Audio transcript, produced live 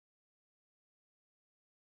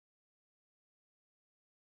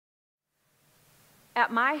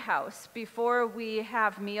At my house, before we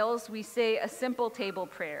have meals, we say a simple table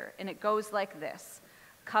prayer, and it goes like this.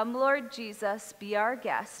 Come, Lord Jesus, be our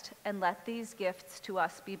guest, and let these gifts to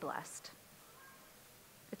us be blessed.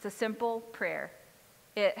 It's a simple prayer.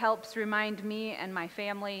 It helps remind me and my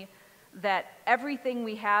family that everything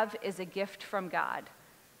we have is a gift from God.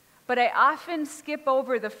 But I often skip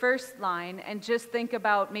over the first line and just think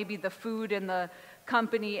about maybe the food and the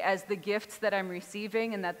company as the gifts that I'm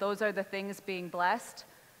receiving and that those are the things being blessed.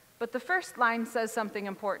 But the first line says something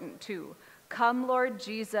important too. Come, Lord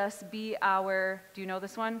Jesus, be our, do you know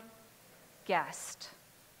this one? Guest.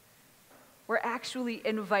 We're actually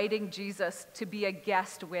inviting Jesus to be a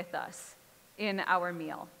guest with us in our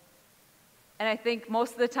meal. And I think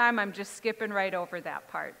most of the time I'm just skipping right over that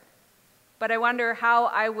part. But I wonder how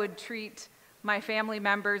I would treat my family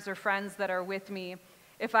members or friends that are with me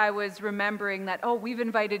if I was remembering that, oh, we've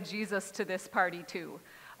invited Jesus to this party too.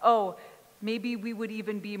 Oh, maybe we would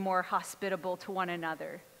even be more hospitable to one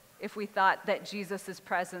another if we thought that Jesus'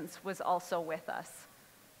 presence was also with us.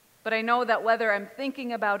 But I know that whether I'm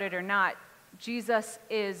thinking about it or not, Jesus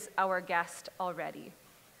is our guest already.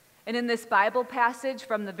 And in this Bible passage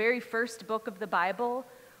from the very first book of the Bible,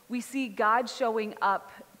 we see God showing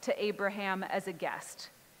up to Abraham as a guest.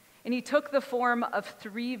 And he took the form of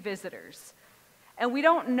 3 visitors. And we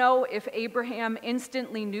don't know if Abraham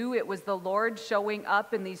instantly knew it was the Lord showing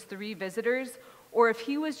up in these 3 visitors, or if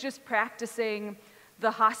he was just practicing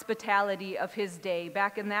the hospitality of his day.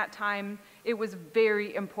 Back in that time, it was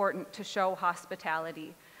very important to show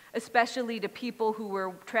hospitality, especially to people who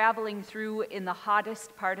were traveling through in the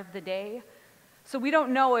hottest part of the day. So we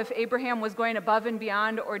don't know if Abraham was going above and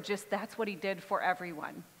beyond or just that's what he did for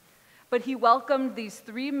everyone. But he welcomed these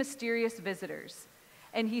 3 mysterious visitors.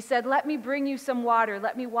 And he said, let me bring you some water,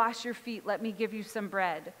 let me wash your feet, let me give you some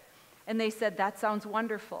bread. And they said, that sounds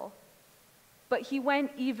wonderful. But he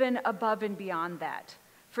went even above and beyond that.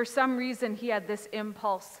 For some reason, he had this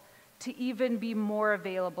impulse to even be more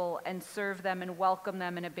available and serve them and welcome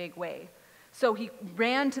them in a big way. So he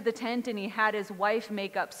ran to the tent and he had his wife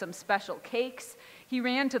make up some special cakes. He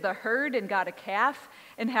ran to the herd and got a calf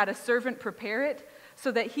and had a servant prepare it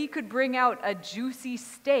so that he could bring out a juicy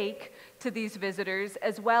steak to these visitors,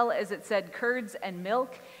 as well as it said curds and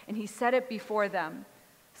milk, and he set it before them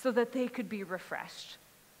so that they could be refreshed.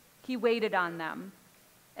 He waited on them,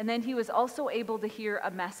 and then he was also able to hear a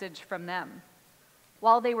message from them.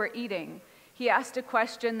 While they were eating, he asked a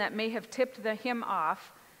question that may have tipped him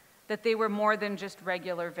off that they were more than just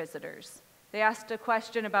regular visitors. They asked a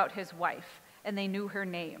question about his wife, and they knew her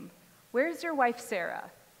name. Where's your wife, Sarah?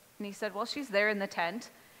 And he said, well, she's there in the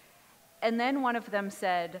tent. And then one of them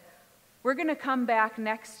said, we're going to come back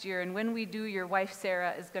next year, and when we do, your wife,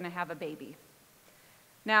 Sarah, is going to have a baby.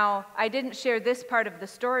 Now, I didn't share this part of the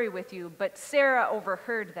story with you, but Sarah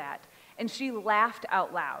overheard that, and she laughed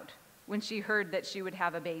out loud when she heard that she would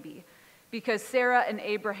have a baby, because Sarah and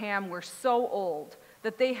Abraham were so old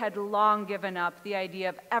that they had long given up the idea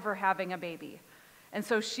of ever having a baby. And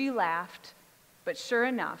so she laughed, but sure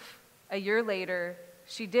enough, a year later,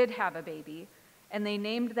 she did have a baby, and they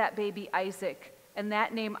named that baby Isaac, and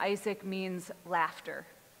that name Isaac means laughter.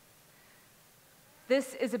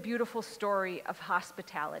 This is a beautiful story of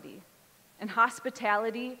hospitality, and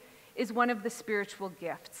hospitality is one of the spiritual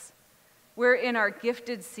gifts. We're in our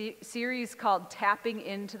gifted series called Tapping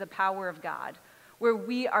into the Power of God, where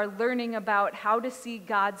we are learning about how to see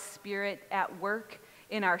God's Spirit at work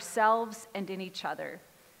in ourselves and in each other.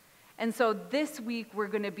 And so this week we're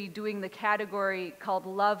going to be doing the category called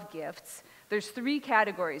love gifts. There's 3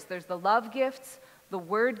 categories. There's the love gifts, the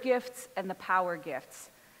word gifts, and the power gifts.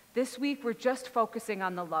 This week we're just focusing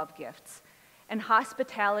on the love gifts. And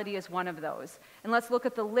hospitality is one of those. And let's look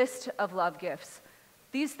at the list of love gifts.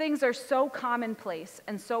 These things are so commonplace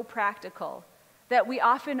and so practical that we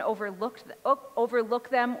often overlook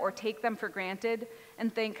them or take them for granted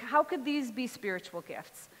and think, how could these be spiritual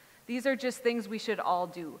gifts? These are just things we should all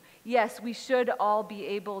do. Yes, we should all be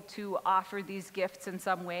able to offer these gifts in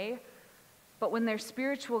some way, but when they're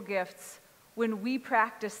spiritual gifts, when we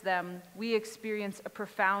practice them, we experience a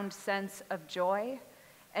profound sense of joy.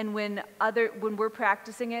 And when we're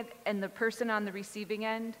practicing it and the person on the receiving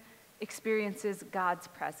end experiences God's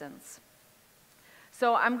presence.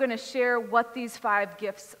 So I'm going to share what these 5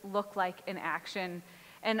 gifts look like in action.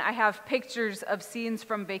 And I have pictures of scenes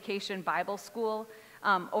from Vacation Bible School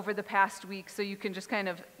over the past week, so you can just kind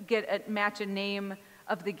of match a name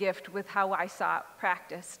of the gift with how I saw it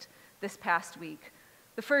practiced this past week.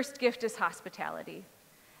 The first gift is hospitality.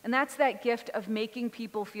 And that's that gift of making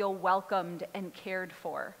people feel welcomed and cared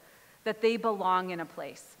for, that they belong in a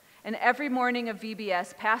place. And every morning of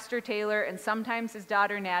VBS, Pastor Taylor and sometimes his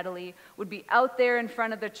daughter Natalie would be out there in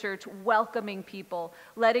front of the church welcoming people,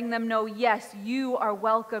 letting them know, yes, you are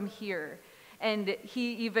welcome here. And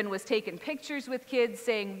he even was taking pictures with kids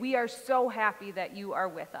saying, we are so happy that you are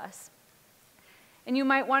with us. And you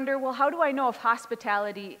might wonder, well, how do I know if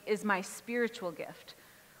hospitality is my spiritual gift?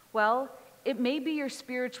 Well, it may be your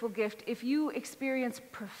spiritual gift if you experience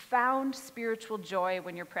profound spiritual joy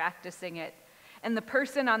when you're practicing it, and the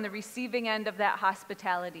person on the receiving end of that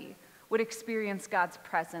hospitality would experience God's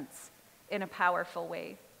presence in a powerful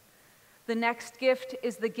way. The next gift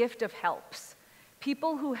is the gift of helps.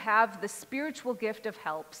 People who have the spiritual gift of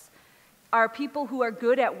helps are people who are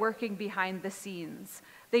good at working behind the scenes.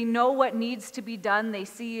 They know what needs to be done. They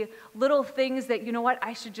see little things that, you know what,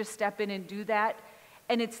 I should just step in and do that.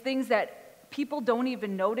 And it's things that people don't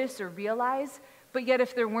even notice or realize, but yet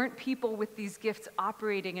if there weren't people with these gifts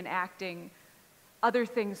operating and acting, other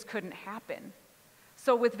things couldn't happen.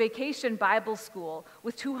 So with Vacation Bible School,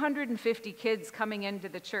 with 250 kids coming into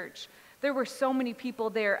the church, there were so many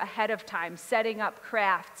people there ahead of time, setting up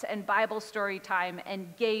crafts and Bible story time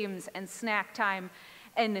and games and snack time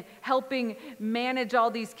and helping manage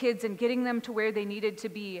all these kids and getting them to where they needed to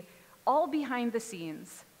be, all behind the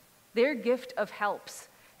scenes. Their gift of helps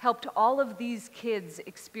helped all of these kids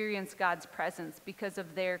experience God's presence because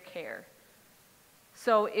of their care.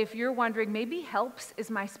 So if you're wondering, maybe helps is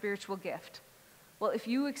my spiritual gift. Well, if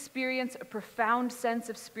you experience a profound sense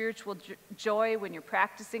of spiritual joy when you're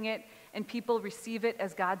practicing it and people receive it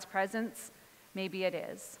as God's presence, maybe it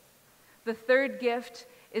is. The third gift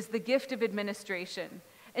is the gift of administration.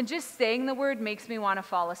 And just saying the word makes me want to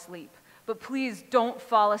fall asleep. But please don't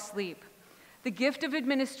fall asleep. The gift of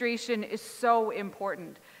administration is so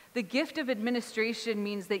important. The gift of administration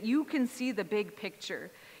means that you can see the big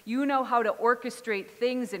picture. You know how to orchestrate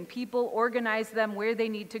things and people, organize them where they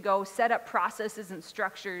need to go, set up processes and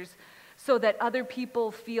structures so that other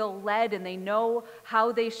people feel led and they know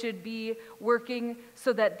how they should be working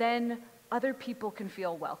so that then other people can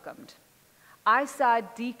feel welcomed. I saw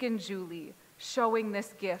Deacon Julie showing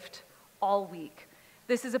this gift all week.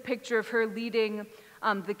 This is a picture of her leading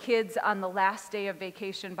the kids on the last day of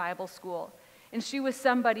Vacation Bible School. And she was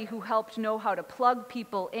somebody who helped know how to plug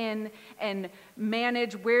people in and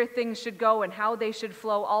manage where things should go and how they should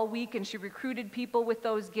flow all week. And she recruited people with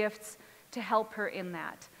those gifts to help her in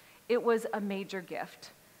that. It was a major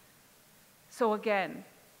gift. So again,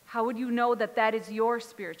 how would you know that that is your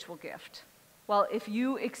spiritual gift? Well, if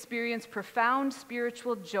you experience profound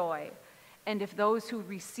spiritual joy, and if those who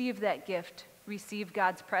receive that gift receive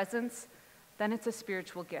God's presence, then it's a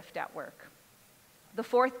spiritual gift at work. The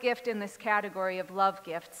fourth gift in this category of love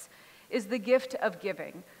gifts is the gift of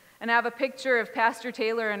giving. And I have a picture of Pastor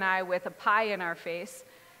Taylor and I with a pie in our face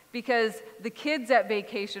because the kids at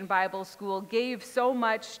Vacation Bible School gave so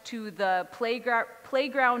much to the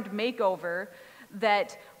playground makeover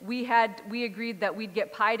that we agreed that we'd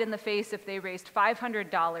get pied in the face if they raised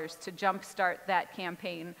 $500 to jumpstart that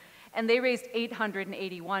campaign. And they raised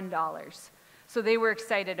 $881. So they were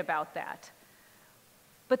excited about that.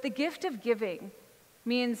 But the gift of giving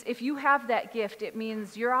means if you have that gift, it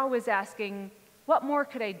means you're always asking, what more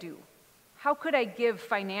could I do? How could I give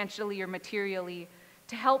financially or materially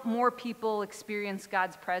to help more people experience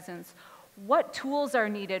God's presence? What tools are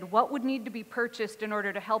needed? What would need to be purchased in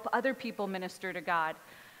order to help other people minister to God?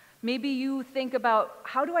 Maybe you think about,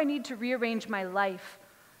 how do I need to rearrange my life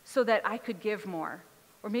so that I could give more?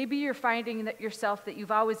 Or maybe you're finding that yourself that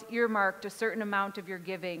you've always earmarked a certain amount of your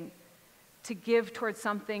giving to give towards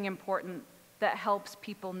something important that helps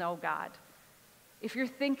people know God. If you're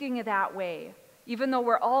thinking that way, even though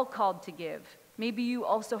we're all called to give, maybe you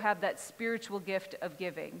also have that spiritual gift of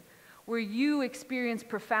giving, where you experience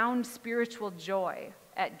profound spiritual joy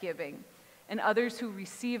at giving, and others who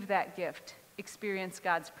receive that gift experience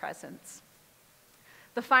God's presence.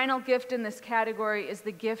 The final gift in this category is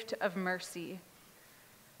the gift of mercy.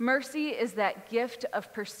 Mercy is that gift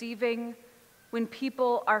of perceiving when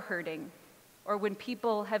people are hurting, or when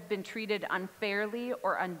people have been treated unfairly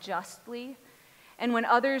or unjustly, and when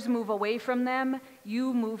others move away from them,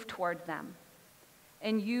 you move toward them,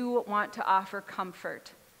 and you want to offer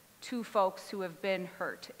comfort to folks who have been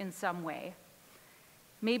hurt in some way.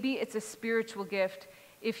 Maybe it's a spiritual gift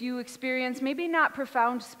if you experience maybe not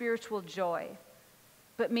profound spiritual joy,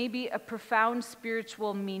 but maybe a profound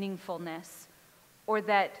spiritual meaningfulness, or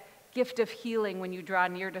that gift of healing when you draw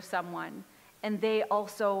near to someone, and they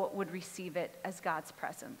also would receive it as God's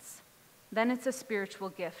presence. Then it's a spiritual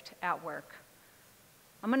gift at work.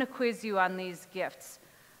 I'm going to quiz you on these gifts.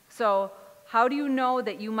 So, how do you know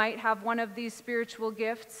that you might have one of these spiritual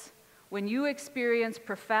gifts? when you experience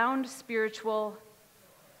profound spiritual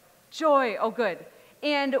joy. Oh, good.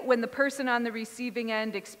 And when the person on the receiving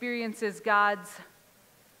end experiences God's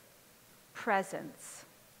presence.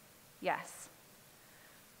 Yes.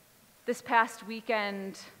 This past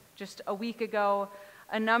weekend, just a week ago,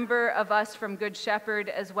 a number of us from Good Shepherd,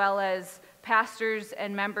 as well as pastors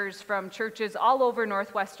and members from churches all over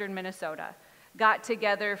northwestern Minnesota, got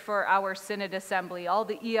together for our Synod Assembly. All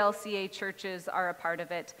the ELCA churches are a part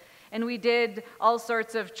of it. And we did all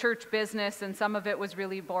sorts of church business, and some of it was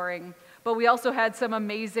really boring. But we also had some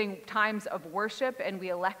amazing times of worship, and we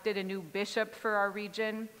elected a new bishop for our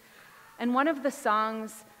region. And one of the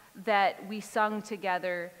songs that we sung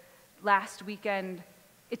together last weekend,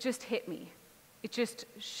 it just hit me. It just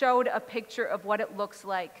showed a picture of what it looks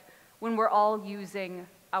like when we're all using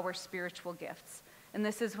our spiritual gifts. And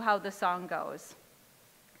this is how the song goes.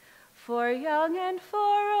 For young and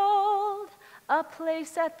for old, a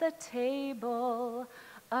place at the table,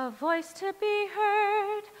 a voice to be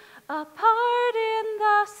heard, a part in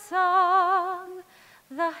the song,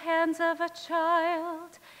 the hands of a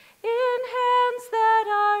child in hands that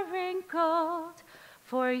are wrinkled,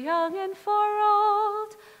 for young and for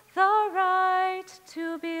old, the right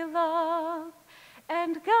to belong.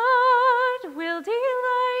 And God will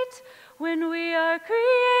delight when we are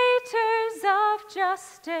creators of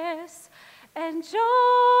justice and joy,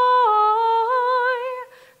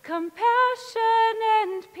 compassion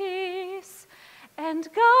and peace. And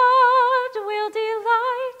God will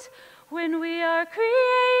delight when we are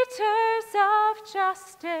creators of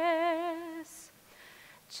justice,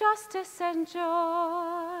 justice and joy.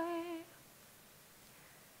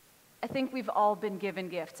 I think we've all been given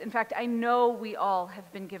gifts. In fact, I know we all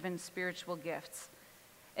have been given spiritual gifts.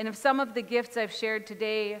 And if some of the gifts I've shared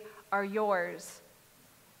today are yours,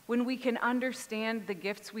 when we can understand the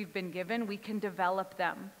gifts we've been given, we can develop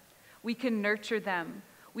them. We can nurture them.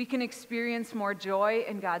 We can experience more joy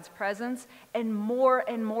in God's presence, and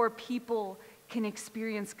more people can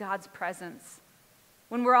experience God's presence.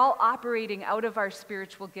 When we're all operating out of our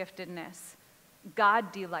spiritual giftedness,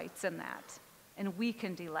 God delights in that, and we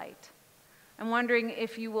can delight. I'm wondering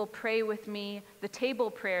if you will pray with me the table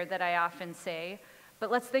prayer that I often say, but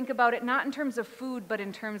let's think about it not in terms of food, but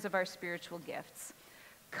in terms of our spiritual gifts.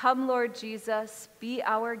 Come, Lord Jesus, be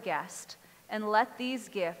our guest, and let these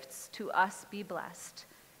gifts to us be blessed.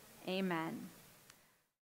 Amen.